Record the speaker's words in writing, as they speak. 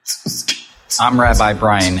I'm Rabbi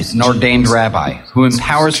Brian, an ordained rabbi who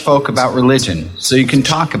empowers folk about religion so you can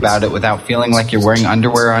talk about it without feeling like you're wearing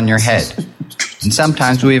underwear on your head. And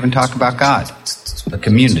sometimes we even talk about God, a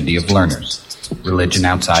community of learners, religion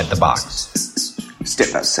outside the box.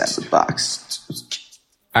 Step outside the box.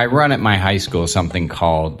 I run at my high school something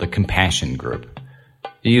called the Compassion Group.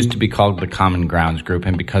 It used to be called the Common Grounds Group,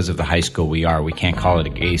 and because of the high school we can't call it a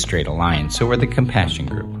gay-straight alliance, so we're the Compassion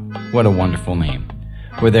Group. What a wonderful name.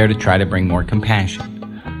 We're there to try to bring more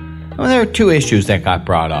compassion. Well, there are two issues that got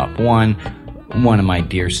brought up. One of my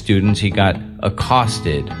dear students, he got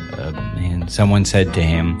accosted, and someone said to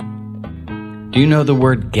him, "Do you know the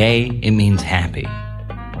word gay? It means happy.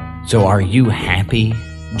 So are you happy,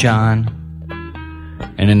 John?"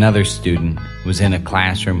 And another student was in a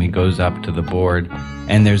classroom. He goes up to the board,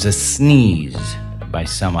 and there's a sneeze by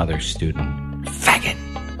some other student. "Faggot!"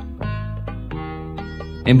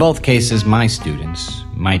 In both cases, my students,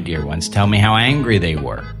 my dear ones, tell me how angry they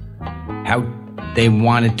were, how they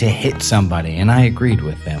wanted to hit somebody, and I agreed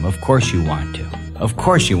with them. Of course you want to. Of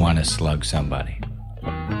course you want to slug somebody.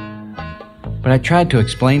 But I tried to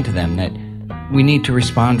explain to them that we need to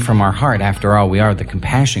respond from our heart. After all, we are the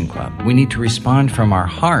Compassion Club. We need to respond from our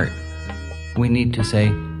heart. We need to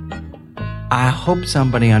say, I hope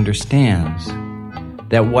somebody understands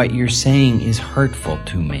that what you're saying is hurtful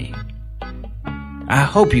to me. I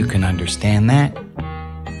hope you can understand that.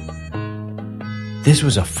 This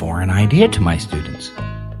was a foreign idea to my students.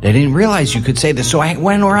 They didn't realize you could say this, so I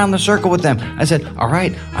went around the circle with them. I said, all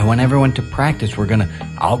right, I want everyone to practice.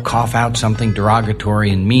 I'll cough out something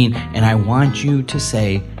derogatory and mean, and I want you to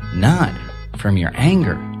say, not from your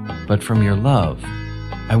anger, but from your love.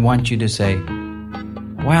 I want you to say,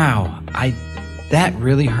 wow, that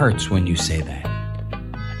really hurts when you say that.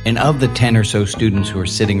 And of the 10 or so students who were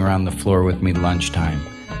sitting around the floor with me lunchtime,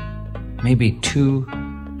 maybe 2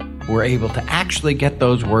 were able to actually get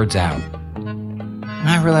those words out. And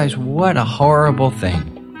I realized what a horrible thing.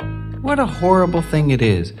 What a horrible thing it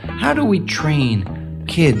is. How do we train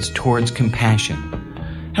kids towards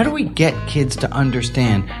compassion? How do we get kids to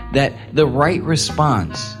understand that the right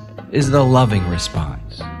response is the loving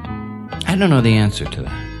response? I don't know the answer to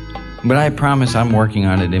that. But I promise I'm working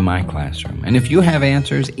on it in my classroom. And if you have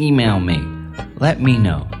answers, email me. Let me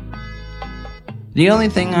know. The only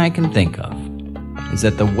thing I can think of is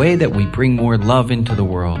that the way that we bring more love into the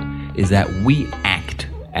world is that we act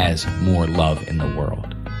as more love in the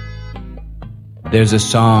world. There's a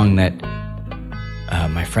song that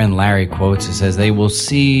my friend Larry quotes. It says, they will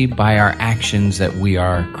see by our actions that we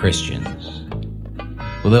are Christians.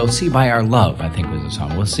 Well, they'll see by our love, I think was the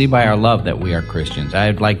song. We'll see by our love that we are Christians.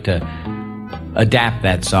 I'd like to adapt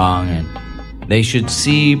that song, and they should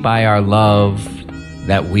see by our love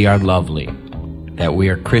that we are lovely, that we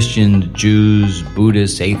are Christians, Jews,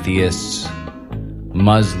 Buddhists, atheists,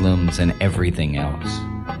 Muslims, and everything else.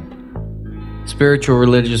 Spiritual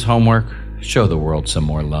religious homework, show the world some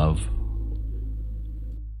more love.